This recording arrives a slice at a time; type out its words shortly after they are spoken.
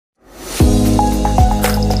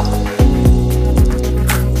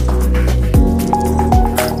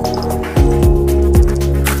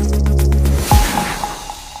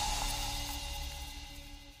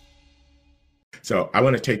So I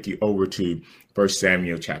want to take you over to 1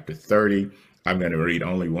 Samuel chapter 30. I'm going to read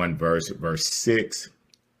only one verse, verse 6,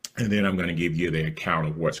 and then I'm going to give you the account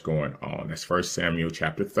of what's going on. That's 1 Samuel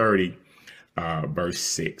chapter 30, verse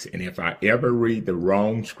 6. And if I ever read the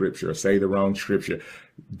wrong scripture or say the wrong scripture,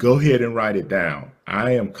 go ahead and write it down.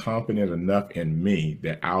 I am confident enough in me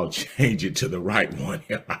that I'll change it to the right one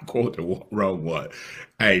if I quote the wrong one.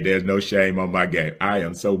 Hey, there's no shame on my game. I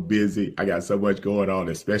am so busy. I got so much going on,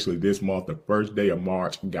 especially this month, the first day of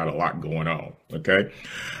March. Got a lot going on. Okay.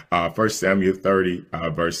 1 Samuel 30,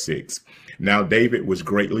 verse 6. Now David was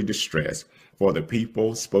greatly distressed, for the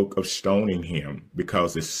people spoke of stoning him,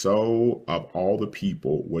 because the soul of all the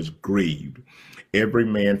people was grieved, every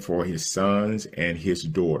man for his sons and his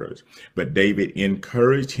daughters. But David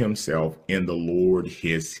encouraged himself in the Lord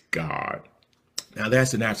his God. Now,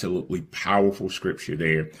 that's an absolutely powerful scripture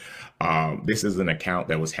there. This is an account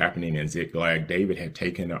that was happening in Ziklag. David had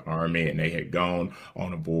taken the army and they had gone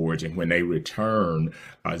on a voyage. And when they returned,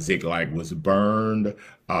 Ziklag was burned.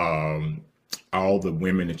 All the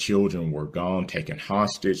women and children were gone, taken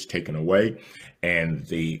hostage, taken away.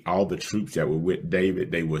 And all the troops that were with David,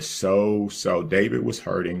 they were so David was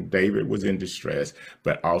hurting. David was in distress,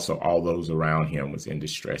 but also all those around him was in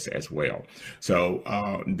distress as well. So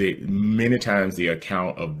many times the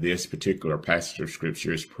account of this particular passage of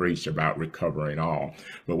scripture is preached about recovering all.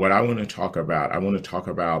 But what I want to talk about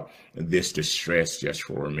this distress just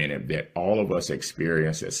for a minute that all of us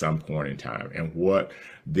experience at some point in time, and what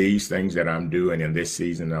these things that I'm doing in this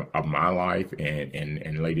season of my life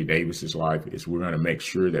and Lady Davis's life is we're going to make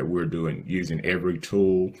sure that we're using every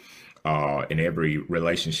tool in every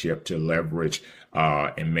relationship to leverage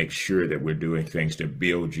and make sure that we're doing things to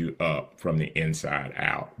build you up from the inside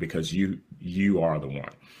out, because you are the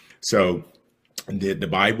one. So the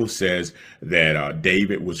Bible says that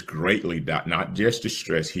David was greatly, not just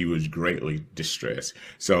distressed, he was greatly distressed.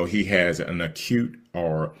 So he has an acute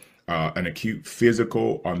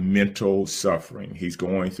physical or mental suffering. He's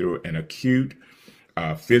going through an acute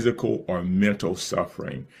physical or mental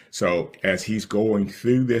suffering. So as he's going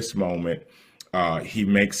through this moment, he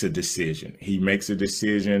makes a decision.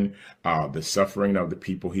 The suffering of the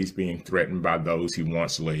people, he's being threatened by those he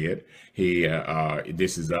once led.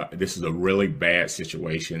 This is a really bad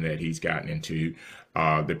situation that he's gotten into.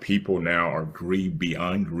 The people now are grieved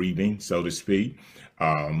beyond grieving, so to speak.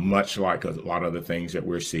 Much like a lot of the things that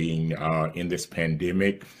we're seeing in this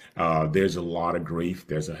pandemic, there's a lot of grief.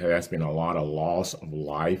 There has been a lot of loss of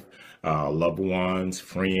life, loved ones,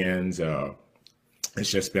 friends. It's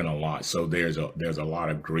just been a lot. So there's a lot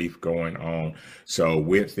of grief going on. So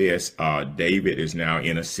with this, David is now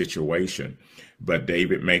in a situation, but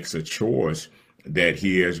David makes a choice that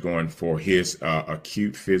he is going for his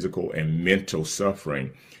acute physical and mental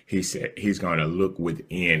suffering. He said he's going to look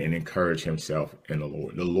within and encourage himself in the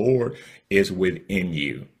Lord. The Lord is within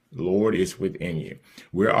you. The Lord is within you.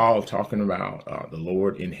 We're all talking about the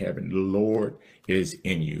Lord in heaven. The Lord is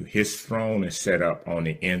in you. His throne is set up on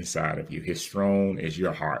the inside of you. His throne is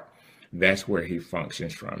your heart. That's where he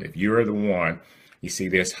functions from. If you're the one, you see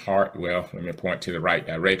this heart, well, let me point to the right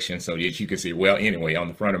direction so that you can see, well, anyway, on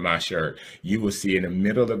the front of my shirt, you will see in the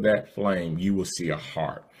middle of that flame, you will see a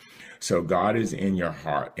heart. So God is in your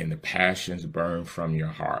heart, and the passions burn from your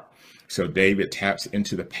heart. So David taps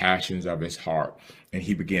into the passions of his heart, and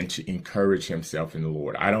he began to encourage himself in the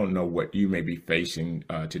Lord. I don't know what you may be facing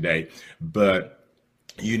today, but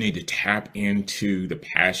you need to tap into the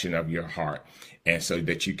passion of your heart, and so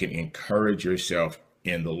that you can encourage yourself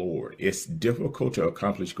in the Lord. It's difficult to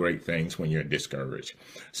accomplish great things when you're discouraged.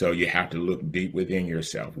 So you have to look deep within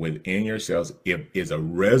yourself. Within yourselves is a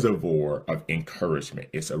reservoir of encouragement.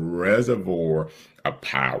 It's a reservoir of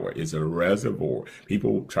power. It's a reservoir.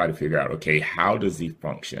 People try to figure out, okay, how does he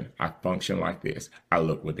function? I function like this. I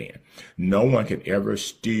look within. No one can ever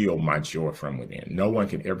steal my joy from within. No one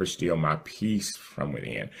can ever steal my peace from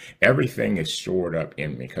within. Everything is stored up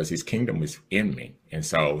in me because his kingdom is in me. And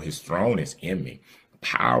so his throne is in me.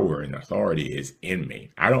 Power and authority is in me.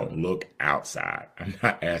 I don't look outside. I'm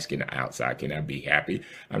not asking the outside, can I be happy?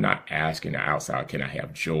 I'm not asking the outside, can I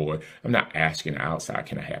have joy? I'm not asking the outside,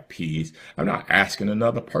 can I have peace? I'm not asking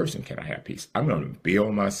another person, can I have peace? I'm going to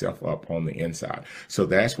build myself up on the inside. So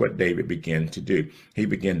that's what David began to do. He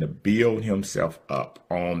began to build himself up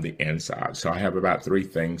on the inside. So I have about 3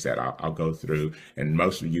 things that I'll go through. And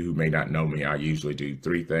most of you who may not know me, I usually do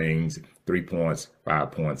 3 things, 3 points,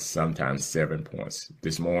 5 points, sometimes 7 points.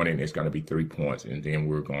 This morning it's going to be 3 points, and then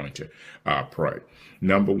we're going to pray.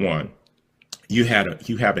 Number 1, you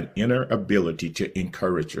have an inner ability to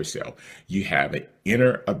encourage yourself. You have an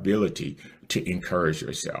inner ability to encourage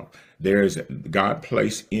yourself. There's God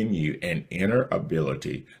placed in you an inner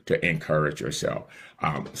ability to encourage yourself.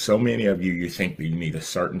 So many of you, you think that you need a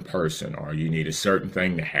certain person or you need a certain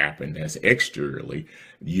thing to happen that's exteriorly.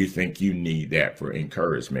 You think you need that for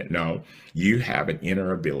encouragement. No, you have an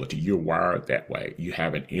inner ability. You're wired that way. You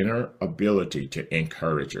have an inner ability to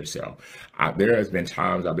encourage yourself. There has been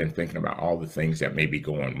times I've been thinking about all the things that may be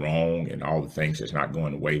going wrong and all the things that's not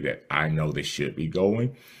going the way that I know they should be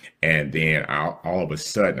going. And then all of a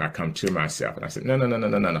sudden I come to myself and I said,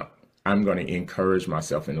 no. I'm going to encourage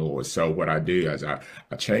myself in the Lord. So what I do is I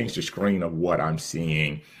change the screen of what I'm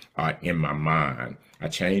seeing in my mind. I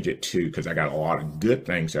change it to, because I got a lot of good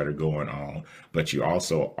things that are going on, but you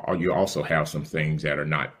also have some things that are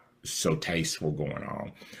not so tasteful going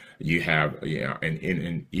on. You have,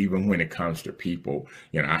 and even when it comes to people,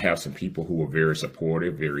 I have some people who are very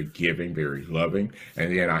supportive, very giving, very loving,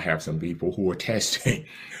 and then I have some people who are testing.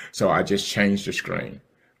 So I just changed the screen,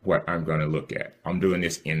 what I'm going to look at. I'm doing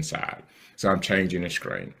this inside. So I'm changing the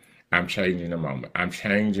screen. I'm changing the moment. I'm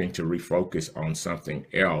changing to refocus on something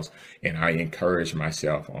else. And I encourage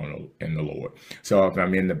myself in the Lord. So if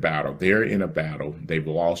I'm in the battle, they're in a battle. They've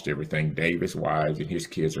lost everything. David's wives and his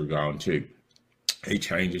kids are gone too. He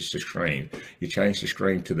changes the screen. You change the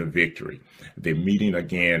screen to the victory, the meeting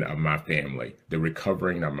again of my family, the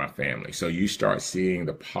recovering of my family. So you start seeing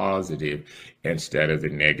the positive instead of the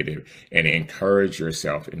negative, and encourage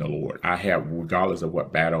yourself in the Lord. I have, regardless of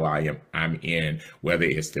what battle I'm in, whether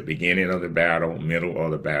it's the beginning of the battle, middle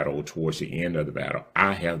of the battle, towards the end of the battle,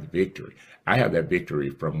 I have the victory. I have that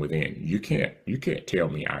victory from within. You can't tell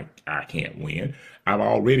me I can't win. I've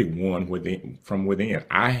already won from within.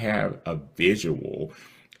 I have a visual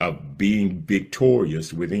of being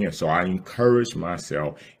victorious within. So I encourage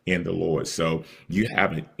myself in the Lord. So you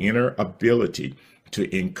have an inner ability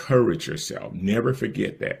to encourage yourself. Never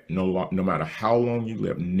forget that. No matter how long you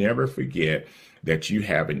live, never forget that you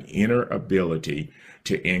have an inner ability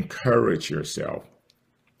to encourage yourself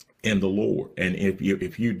in the Lord. And if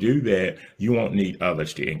you do that, you won't need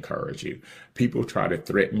others to encourage you. People try to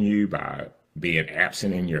threaten you by being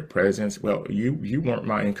absent in your presence. Well, you weren't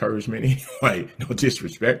my encouragement anyway. No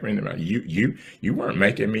disrespect or anything. You weren't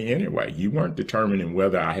making me anyway. You weren't determining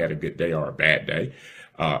whether I had a good day or a bad day.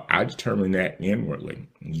 I determine that inwardly.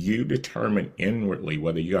 You determine inwardly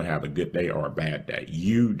whether you're going to have a good day or a bad day.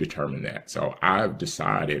 You determine that. So I've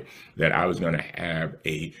decided that I was going to have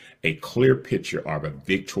a clear picture of a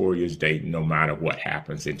victorious day, no matter what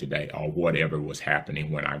happens in today or whatever was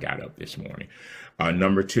happening when I got up this morning.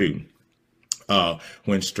 Number two.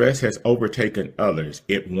 When stress has overtaken others,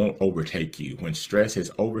 it won't overtake you. When stress has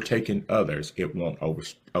overtaken others, it won't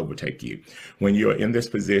overtake you. When you're in this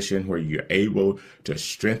position where you're able to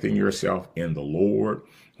strengthen yourself in the Lord,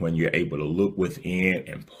 when you're able to look within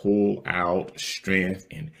and pull out strength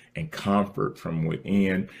and comfort from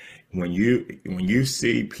within, when you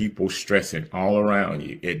see people stressing all around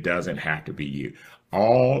you, it doesn't have to be you.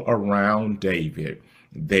 All around David,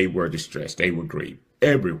 they were distressed. They were grieved.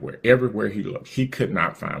 Everywhere he looked, he could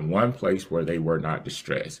not find one place where they were not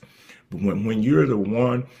distressed. But when you're the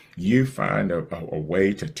one, you find a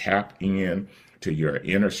way to tap in to your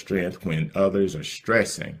inner strength when others are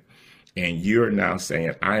stressing. And you're now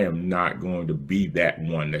saying, I am not going to be that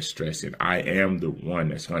one that's stressing. I am the one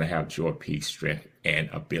that's going to have joy, peace, strength, and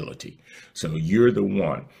ability. So you're the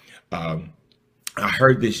one. I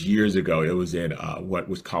heard this years ago. It was in what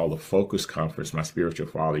was called a Focus Conference. My spiritual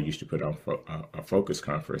father used to put on a Focus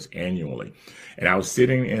Conference annually. And I was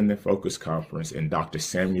sitting in the Focus Conference and Dr.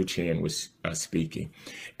 Samuel Chan was speaking.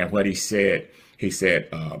 And what he said,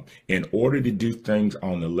 in order to do things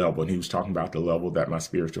on the level, and he was talking about the level that my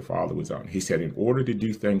spiritual father was on. He said, in order to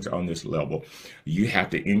do things on this level, you have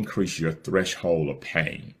to increase your threshold of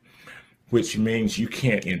pain, which means you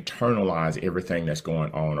can't internalize everything that's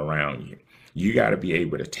going on around you. You got to be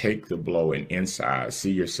able to take the blow and inside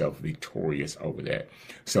see yourself victorious over that.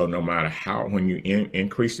 So no matter how, when you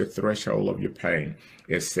increase the threshold of your pain,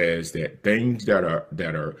 it says that things that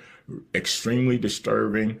are extremely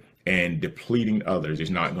disturbing and depleting others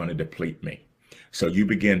is not going to deplete me. So you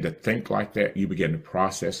begin to think like that. You begin to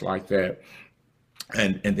process like that.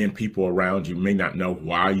 And then people around you may not know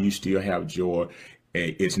why you still have joy.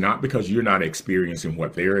 It's not because you're not experiencing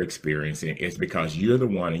what they're experiencing. It's because you're the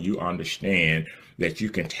one and you understand that you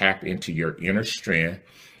can tap into your inner strength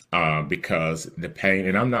because the pain,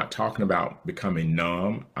 and I'm not talking about becoming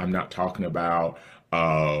numb. I'm not talking about,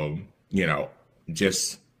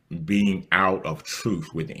 just being out of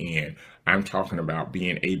truth within. I'm talking about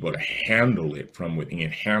being able to handle it from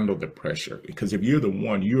within, handle the pressure. Because if you're the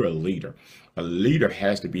one, you're a leader. A leader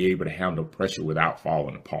has to be able to handle pressure without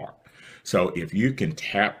falling apart. So if you can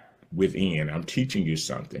tap within, I'm teaching you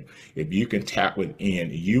something. If you can tap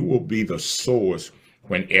within, you will be the source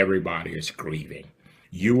when everybody is grieving.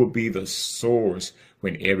 You will be the source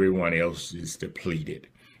when everyone else is depleted.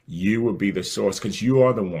 You will be the source because you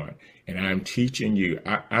are the one. And I'm teaching you.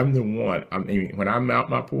 I'm the one. I mean, when I mount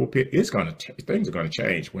my pulpit, things are going to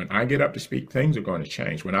change. When I get up to speak, things are going to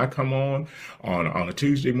change. When I come on a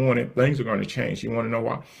Tuesday morning, things are going to change. You want to know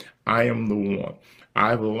why? I am the one.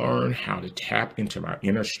 I've learned how to tap into my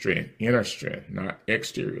inner strength, not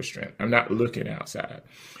exterior strength. I'm not looking outside.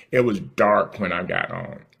 It was dark when I got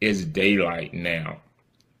on. It's daylight now.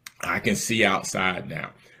 I can see outside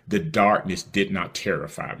now. The darkness did not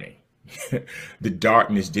terrify me. The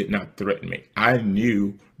darkness did not threaten me. I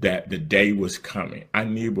knew that the day was coming. I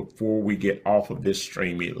knew before we get off of this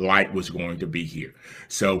stream, light was going to be here.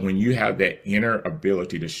 So when you have that inner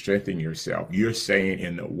ability to strengthen yourself, you're saying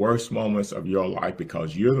in the worst moments of your life,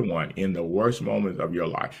 because you're the one in the worst moments of your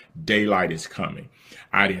life, daylight is coming.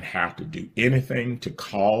 I didn't have to do anything to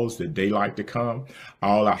cause the daylight to come.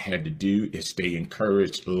 All I had to do is stay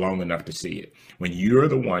encouraged long enough to see it. When you're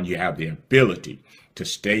the one, you have the ability to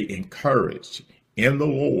stay encouraged in the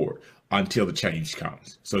Lord until the change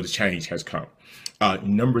comes. So the change has come.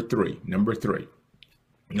 Number three. When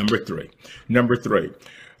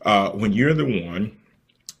you're the one,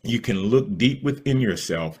 you can look deep within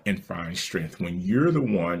yourself and find strength. When you're the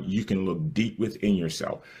one, you can look deep within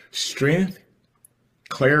yourself. Strength,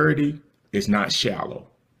 clarity is not shallow.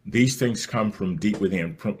 These things come from deep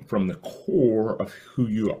within, from the core of who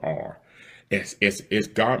you are. It's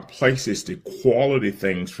God places the quality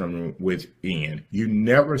things from within. You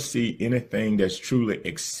never see anything that's truly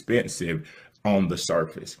expensive on the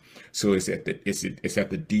surface. So it's at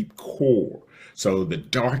the deep core. So the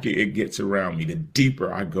darker it gets around me, the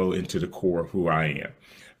deeper I go into the core of who I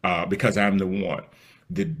am, because I'm the one.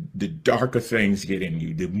 The darker things get in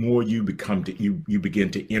you, the more you become you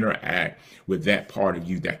begin to interact with that part of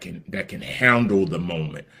you that can handle the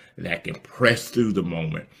moment, that can press through the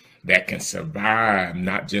moment, that can survive,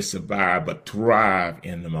 not just survive, but thrive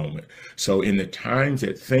in the moment. So in the times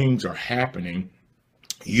that things are happening,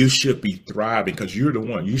 you should be thriving because you're the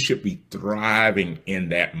one. You should be thriving in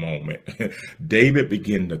that moment. David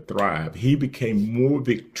began to thrive. He became more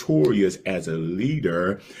victorious as a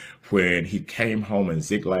leader when he came home and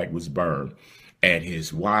Ziklag was burned. And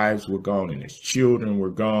his wives were gone and his children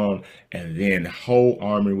were gone. And then the whole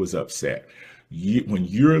army was upset. When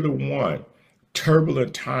you're the one,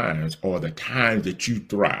 turbulent times are the times that you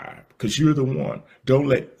thrive because you're the one. Don't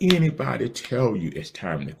let anybody tell you it's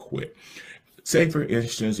time to quit. Say, for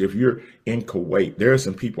instance, if you're in Kuwait, there are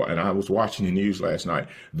some people, and I was watching the news last night,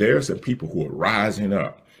 there are some people who are rising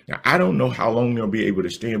up. Now, I don't know how long they'll be able to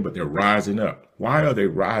stand, but they're rising up. Why are they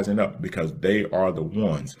rising up? Because they are the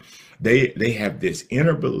ones. They have this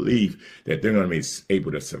inner belief that they're going to be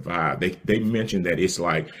able to survive. They mentioned that it's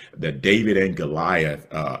like the David and Goliath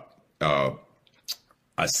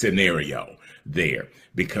a scenario there,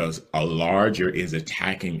 because a larger is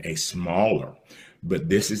attacking a smaller. But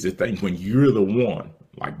this is the thing, when you're the one,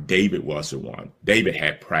 like David was the one. David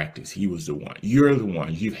had practice. He was the one. You're the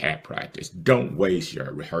one. You've had practice. Don't waste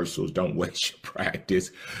your rehearsals. Don't waste your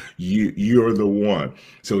practice. You're the one.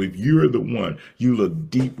 So if you're the one, you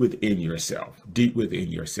look deep within yourself, deep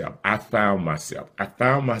within yourself. I found myself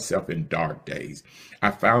in dark days. I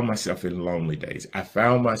found myself in lonely days. I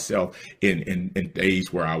found myself in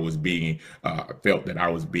days where I was felt that I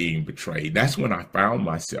was being betrayed. That's when I found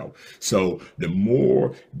myself. So the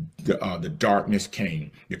more the darkness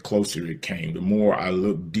came, the closer it came, the more I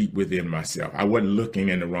looked deep within myself. I wasn't looking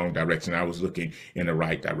in the wrong direction. I was looking in the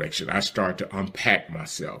right direction. I started to unpack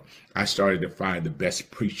myself. I started to find the best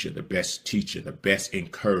preacher, the best teacher, the best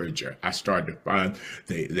encourager. I started to find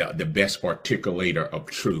the best articulator of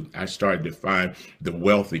truth. I started to find the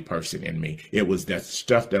wealthy person in me. It was that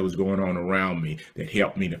stuff that was going on around me that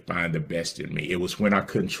helped me to find the best in me. It was when I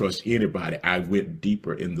couldn't trust anybody, I went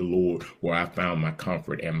deeper in the Lord, where I found my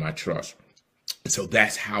comfort and my trust. So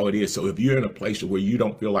that's how it is. So if you're in a place where you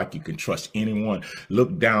don't feel like you can trust anyone,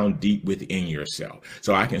 look down deep within yourself.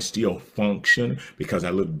 So I can still function because I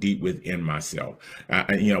look deep within myself.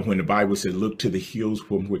 When the Bible says, look to the hills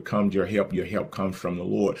from which comes your help comes from the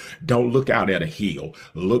Lord. Don't look out at a hill.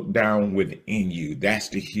 Look down within you. That's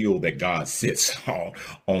the hill that God sits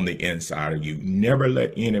on the inside of you. Never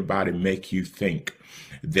let anybody make you think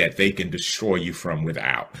that they can destroy you from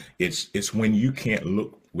without. It's when you can't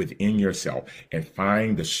look within yourself and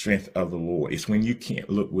find the strength of the Lord. It's when you can't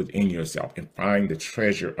look within yourself and find the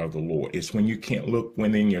treasure of the Lord. It's when you can't look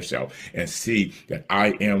within yourself and see that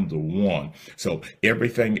I am the one. So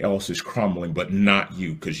everything else is crumbling, but not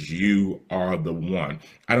you, because you are the one.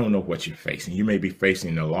 I don't know what you're facing. You may be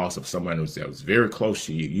facing the loss of someone that was very close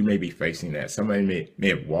to you. You may be facing that. Somebody may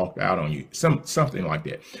have walked out on you, something like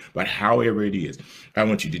that. But however it is, I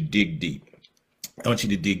want you to dig deep. I want you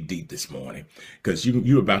to dig deep this morning, because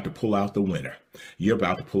you're about to pull out the winner. You're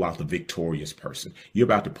about to pull out the victorious person. You're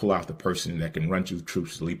about to pull out the person that can run through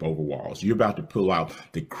troops, leap over walls. You're about to pull out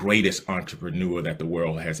the greatest entrepreneur that the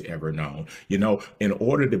world has ever known. You know, in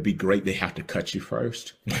order to be great, they have to cut you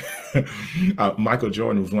first. Michael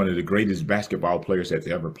Jordan was one of the greatest basketball players that's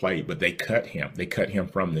ever played, but they cut him. They cut him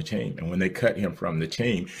from the team. And when they cut him from the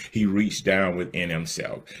team, he reached down within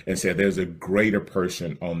himself and said, there's a greater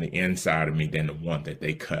person on the inside of me than the one that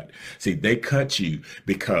they cut. See, they cut you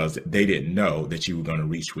because they didn't know that you were going to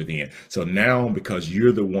reach within. So now, because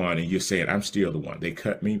you're the one and you're saying, I'm still the one. They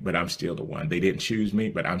cut me, but I'm still the one. They didn't choose me,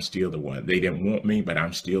 but I'm still the one. They didn't want me, but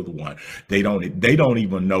I'm still the one. They don't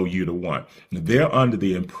even know you're the one. They're under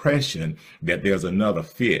the impression that there's another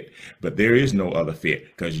fit, but there is no other fit,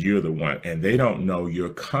 because you're the one. And they don't know your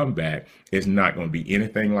comeback is not going to be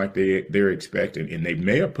anything like they're expecting. And they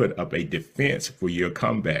may have put up a defense for your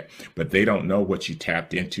comeback, but they don't know what you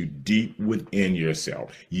tapped into deep within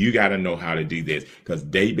yourself. You got to know how to do this, because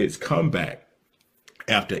David's comeback,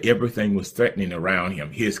 after everything was threatening around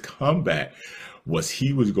him, his comeback was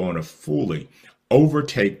he was going to fully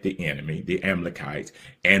overtake the enemy, the Amalekites,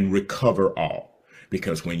 and recover all.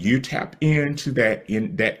 Because when you tap into that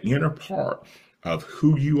inner part of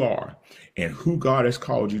who you are and who God has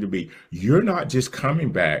called you to be, you're not just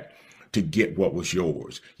coming back to get what was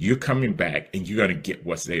yours. You're coming back and you're going to get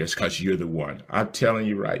what's theirs, because you're the one. I'm telling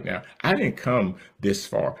you right now, I didn't come this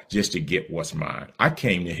far just to get what's mine. I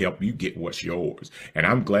came to help you get what's yours. And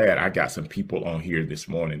I'm glad I got some people on here this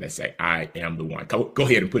morning that say, I am the one. Go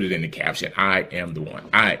ahead and put it in the caption. I am the one.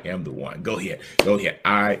 I am the one. Go ahead.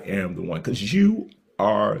 I am the one, because you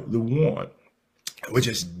are the one. We're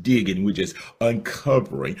just digging. We're just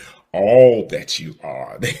uncovering all that you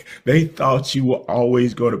are. They thought you were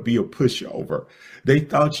always going to be a pushover. They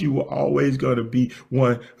thought you were always going to be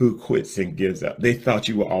one who quits and gives up. They thought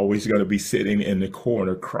you were always going to be sitting in the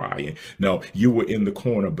corner crying. No, you were in the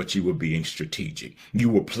corner, but you were being strategic. You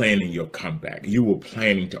were planning your comeback. You were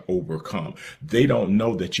planning to overcome. They don't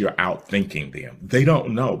know that you're outthinking them. They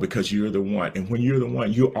don't know, because you're the one. And when you're the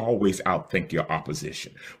one, you always outthink your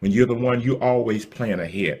opposition. When you're the one, you always plan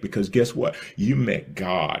ahead, because guess what? You met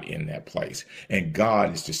God in that place. And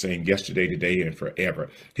God is the same yesterday, today, and forever.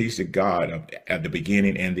 He's the God of the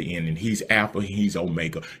beginning and the end. And he's Alpha, he's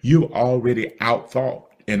Omega. You already outthought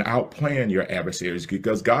and outplan your adversaries,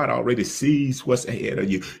 because God already sees what's ahead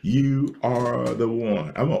of you. You are the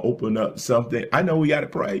one. I'm going to open up something. I know we got to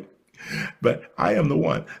pray, but I am the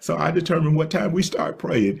one. So I determine what time we start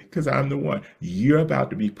praying, because I'm the one. You're about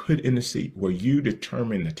to be put in the seat where you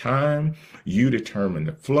determine the time, you determine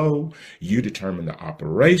the flow, you determine the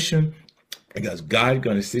operation, because God's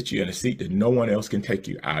going to sit you in a seat that no one else can take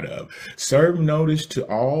you out of. Serve notice to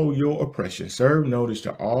all your oppression. Serve notice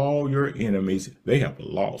to all your enemies. They have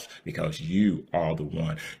lost, because you are the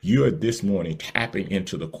one. You are this morning tapping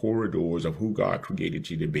into the corridors of who God created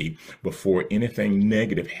you to be before anything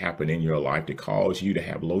negative happened in your life to cause you to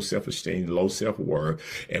have low self-esteem, low self-worth.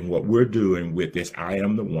 And what we're doing with this, I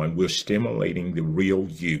am the one, we're stimulating the real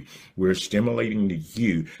you. We're stimulating the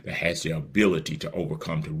you that has the ability to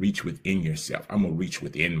overcome, to reach within yourself. I'm going to reach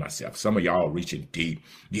within myself. Some of y'all reaching deep.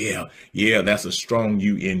 Yeah, that's a strong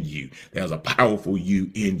you in you. There's a powerful you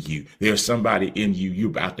in you. There's somebody in you you're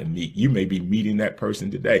about to meet. You may be meeting that person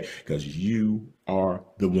today, because you are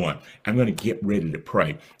the one. I'm going to get ready to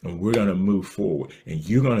pray, and we're going to move forward, and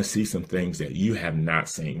you're going to see some things that you have not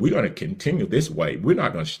seen. We're going to continue this way. We're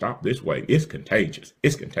not going to stop this way. It's contagious.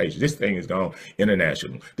 It's contagious. This thing is going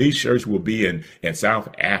international. These shirts will be in South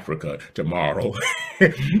Africa tomorrow.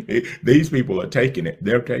 These people are taking it.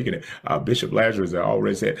 They're taking it. Bishop Lazarus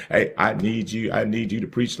already said, hey, I need you to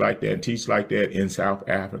preach like that and teach like that in South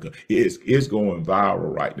Africa. It's going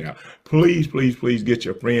viral right now. Please get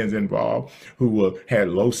your friends involved who had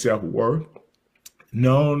low self-worth.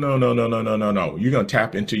 No, no, no, no, no, no, no, no. You're going to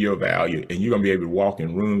tap into your value, and you're going to be able to walk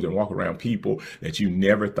in rooms and walk around people that you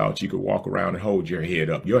never thought you could walk around and hold your head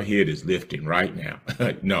up. Your head is lifting right now.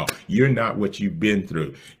 No, you're not what you've been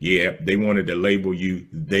through. Yeah, they wanted to label you.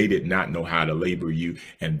 They did not know how to label you,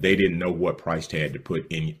 and they didn't know what price tag to put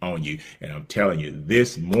in on you. And I'm telling you,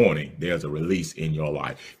 this morning, there's a release in your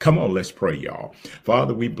life. Come on, let's pray, y'all.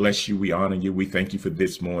 Father, we bless you. We honor you. We thank you for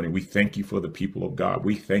this morning. We thank you for the people of God.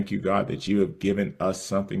 We thank you, God, that you have given us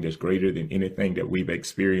something that's greater than anything that we've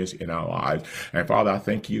experienced in our lives. And Father, I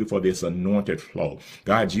thank you for this anointed flow.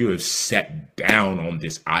 God, you have sat down on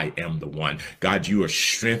this I am the one. God, you are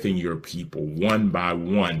strengthening your people one by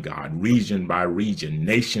one, God, region by region,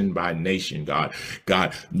 nation by nation, God,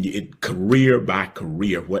 career by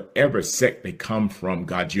career, whatever sect they come from,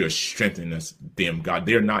 God, you're strengthening them, God.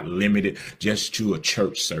 They're not limited just to a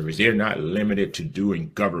church service. They're not limited to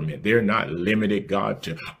doing government. They're not limited, God,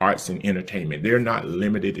 to arts and entertainment. They're not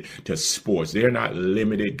limited to sports. They're not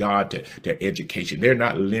limited, God, to education. They're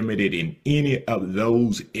not limited in any of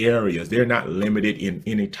those areas. They're not limited in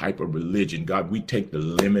any type of religion. God, we take the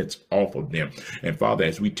limits off of them. And Father,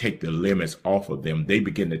 as we take the limits off of them, they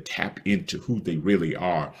begin to tap into who they really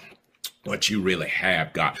are. What you really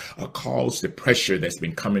have, God, cause the pressure that's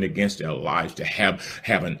been coming against their lives to have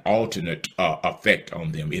an alternate effect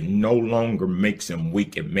on them. It no longer makes them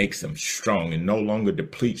weak. It makes them strong. It no longer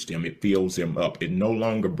depletes them. It fills them up. It no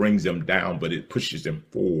longer brings them down, but it pushes them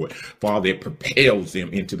forward. Father, it propels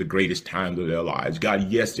them into the greatest times of their lives.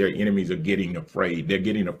 God, yes, their enemies are getting afraid. They're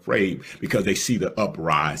getting afraid because they see the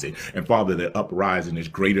uprising. And Father, the uprising is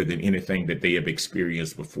greater than anything that they have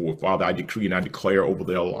experienced before. Father, I decree and I declare over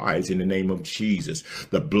their lives in the name of Jesus,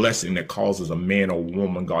 the blessing that causes a man or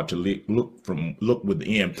woman, God, to look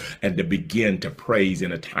within and to begin to praise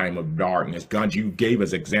in a time of darkness. God, you gave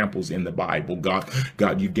us examples in the Bible.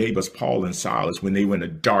 God, you gave us Paul and Silas when they were in a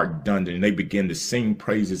dark dungeon and they began to sing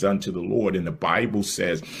praises unto the Lord. And the Bible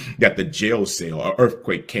says that the jail cell, an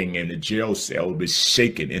earthquake came in, the jail cell was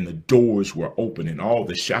shaken and the doors were open and all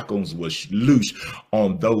the shackles were loose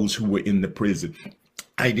on those who were in the prison.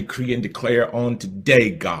 I decree and declare on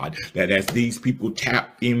today, God, that as these people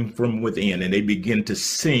tap in from within and they begin to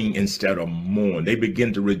sing instead of mourn, they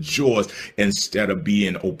begin to rejoice instead of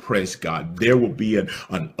being oppressed, God, there will be an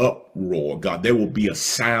uproar, God. There will be a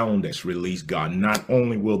sound that's released, God. Not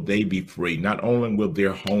only will they be free, not only will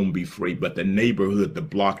their home be free, but the neighborhood, the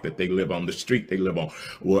block that they live on, the street they live on,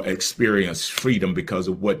 will experience freedom because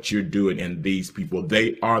of what you're doing in these people.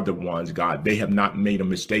 They are the ones, God. They have not made a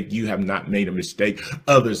mistake. You have not made a mistake.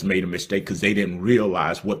 Others made a mistake because they didn't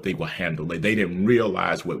realize what they were handling. They didn't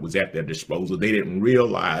realize what was at their disposal. They didn't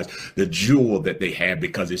realize the jewel that they had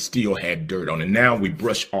because it still had dirt on it. Now we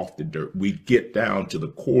brush off the dirt. We get down to the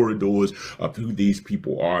corridors of who these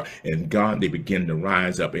people are. And God, they begin to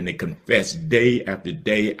rise up and they confess day after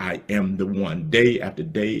day, I am the one. Day after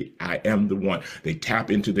day, I am the one. They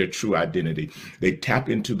tap into their true identity. They tap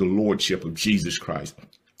into the lordship of Jesus Christ.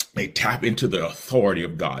 They tap into the authority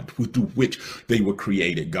of God, through which they were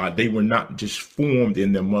created, God. They were not just formed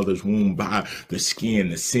in their mother's womb by the skin,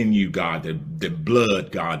 the sinew, God, the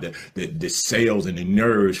blood, God, the cells and the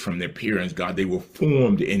nerves from their parents, God. They were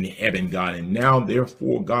formed in heaven, God. And now,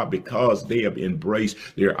 therefore, God, because they have embraced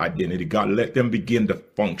their identity, God, let them begin to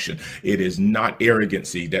function. It is not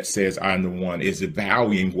arrogancy that says I'm the one. It's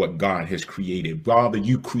valuing what God has created. Father,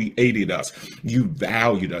 you created us. You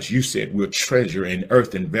valued us. You said we're treasure in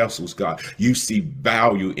earth and vessels, God. You see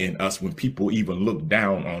value in us when people even look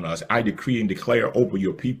down on us. I decree and declare over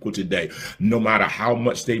your people today, no matter how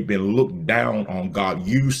much they've been looked down on, God,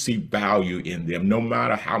 you see value in them. No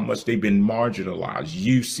matter how much they've been marginalized,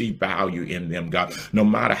 you see value in them, God. No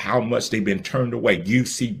matter how much they've been turned away, you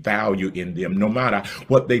see value in them. No matter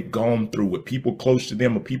what they've gone through with people close to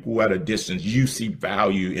them or people at a distance, you see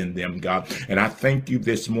value in them, God. And I thank you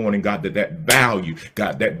this morning, God, that value,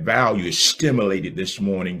 God, that value is stimulated this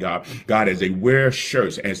morning, God. God, as they wear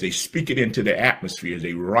shirts, as they speak it into the atmosphere, as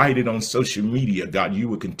they write it on social media, God, you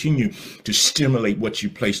will continue to stimulate what you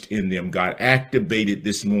placed in them, God. Activate it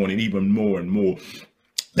this morning even more and more.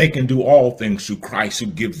 They can do all things through Christ who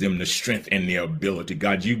gives them the strength and the ability.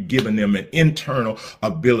 God, you've given them an internal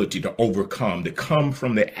ability to overcome, to come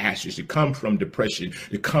from the ashes, to come from depression,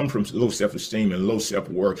 to come from low self-esteem and low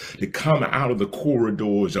self-worth, to come out of the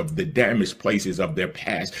corridors of the damaged places of their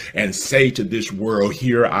past and say to this world,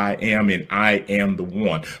 here I am and I am the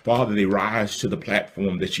one. Father, they rise to the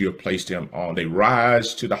platform that you have placed them on. They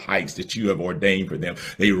rise to the heights that you have ordained for them.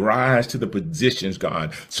 They rise to the positions,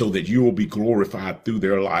 God, so that you will be glorified through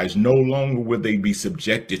their their lives. No longer will they be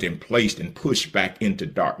subjected and placed and pushed back into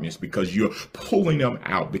darkness, because you're pulling them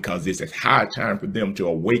out, because it's a high time for them to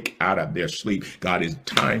awake out of their sleep. God, it's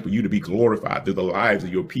time for you to be glorified through the lives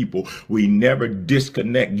of your people. We never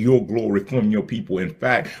disconnect your glory from your people. In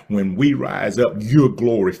fact, when we rise up, you're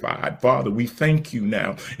glorified. Father, we thank you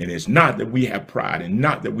now. And it's not that we have pride and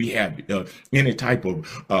not that we have any type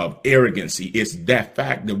of arrogancy. It's that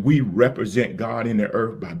fact that we represent God in the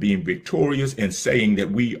earth by being victorious and saying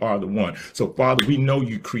that we are the one. So, Father, we know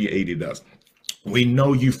you created us. We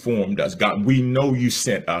know you formed us, God. We know you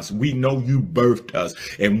sent us. We know you birthed us,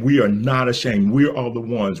 and we are not ashamed. We are the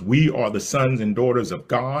ones. We are the sons and daughters of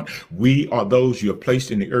God. We are those you have placed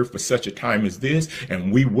in the earth for such a time as this,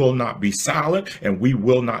 and we will not be silent, and we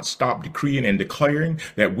will not stop decreeing and declaring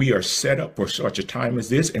that we are set up for such a time as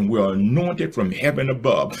this, and we are anointed from heaven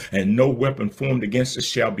above, and no weapon formed against us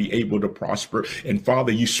shall be able to prosper. And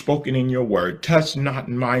Father, you've spoken in your word, touch not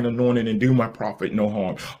mine anointed and do my prophet no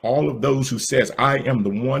harm. All of those who says, I am the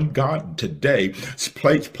one, God, today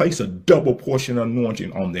place a double portion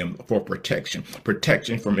anointing on them for protection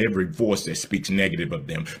from every voice that speaks negative of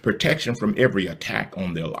them, protection from every attack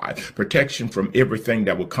on their life, protection from everything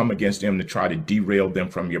that will come against them to try to derail them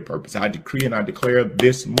from your purpose. I decree and I declare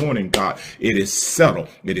this morning, God, it is settled.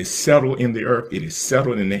 It is settled in the earth. It is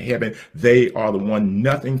settled in the heaven. They are the one.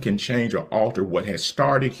 Nothing can change or alter what has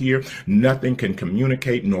started here. Nothing can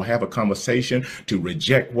communicate nor have a conversation to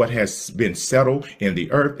reject what has been settled in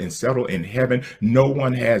the earth and settle in heaven. No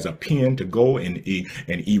one has a pen to go and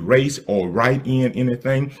erase or write in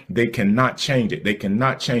anything. They cannot change it. They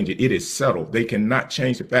cannot change it. It is settled. They cannot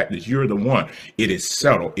change the fact that you're the one. It is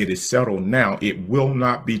settled. It is settled now. It will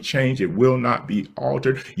not be changed. It will not be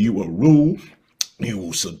altered. You will rule. You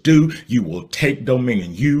will subdue. You will take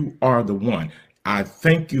dominion. You are the one. I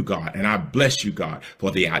thank you, God, and I bless you, God, for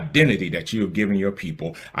the identity that you have given your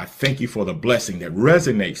people. I thank you for the blessing that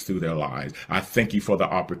resonates through their lives. I thank you for the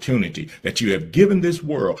opportunity that you have given this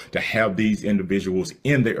world to have these individuals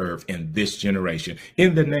in the earth in this generation.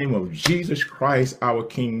 In the name of Jesus Christ, our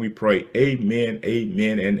King, we pray. Amen,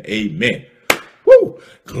 amen, and amen. Woo!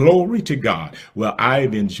 Glory to God. Well,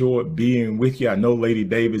 I've enjoyed being with you. I know Lady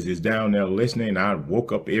Davis is down there listening. I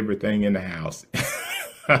woke up everything in the house.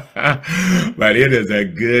 But it is a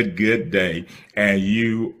good day, and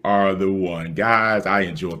you are the one. Guys, I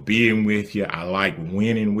enjoy being with you. I like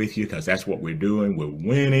winning with you, because that's what we're doing. We're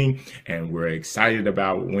winning, and we're excited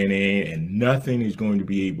about winning, and nothing is going to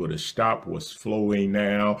be able to stop what's flowing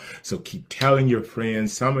now. So keep telling your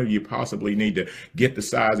friends. Some of you possibly need to get the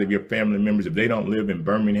size of your family members. If they don't live in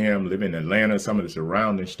Birmingham, live in Atlanta, some of the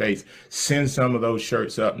surrounding states, send some of those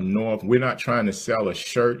shirts up north. We're not trying to sell a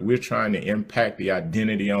shirt. We're trying to impact the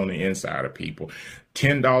identity on the inside of people.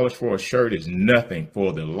 $10 for a shirt is nothing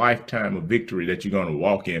for the lifetime of victory that you're going to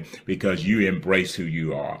walk in, because you embrace who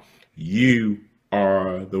you are. You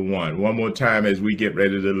are the one. One more time as we get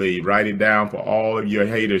ready to leave. Write it down for all of your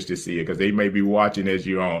haters to see it, because they may be watching as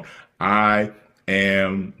you're on. I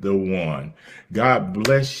am the one. God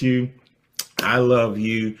bless you. I love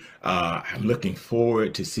you. I'm looking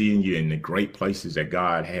forward to seeing you in the great places that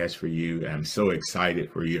God has for you. I'm so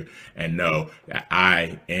excited for you, and know that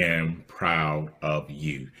I am proud of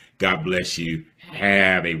you. God bless you.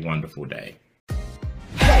 Have a wonderful day.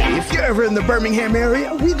 Hey, if you're ever in the Birmingham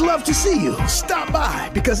area, we'd love to see you. Stop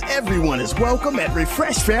by, because everyone is welcome at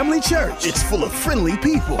Refresh Family Church. It's full of friendly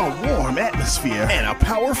people, a warm atmosphere, and a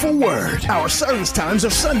powerful word. Our service times are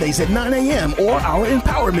Sundays at 9 a.m. or our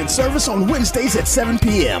empowerment service on Wednesdays at 7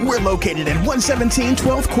 p.m. We're located at 117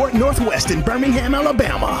 12th Court Northwest in Birmingham,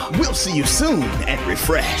 Alabama. We'll see you soon at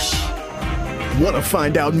Refresh. Want to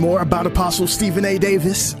find out more about Apostle Stephen A.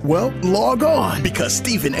 Davis? Well, log on, because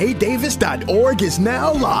StephenADavis.org is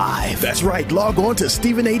now live. That's right, log on to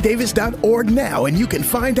StephenADavis.org now, and you can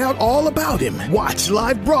find out all about him, watch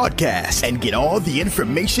live broadcasts, and get all the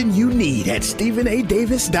information you need at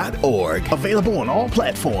StephenADavis.org. Available on all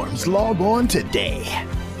platforms. Log on today.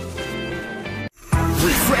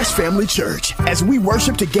 Refresh Family Church. As we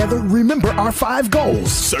worship together, remember our 5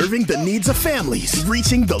 goals: serving the needs of families,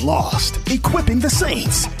 reaching the lost, equipping the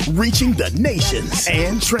saints, reaching the nations,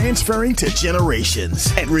 and transferring to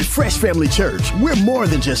generations. At Refresh Family Church, we're more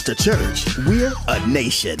than just a church. We're a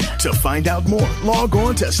nation. To find out more, log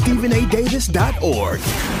on to StephenADavis.org.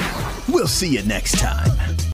 We'll see you next time.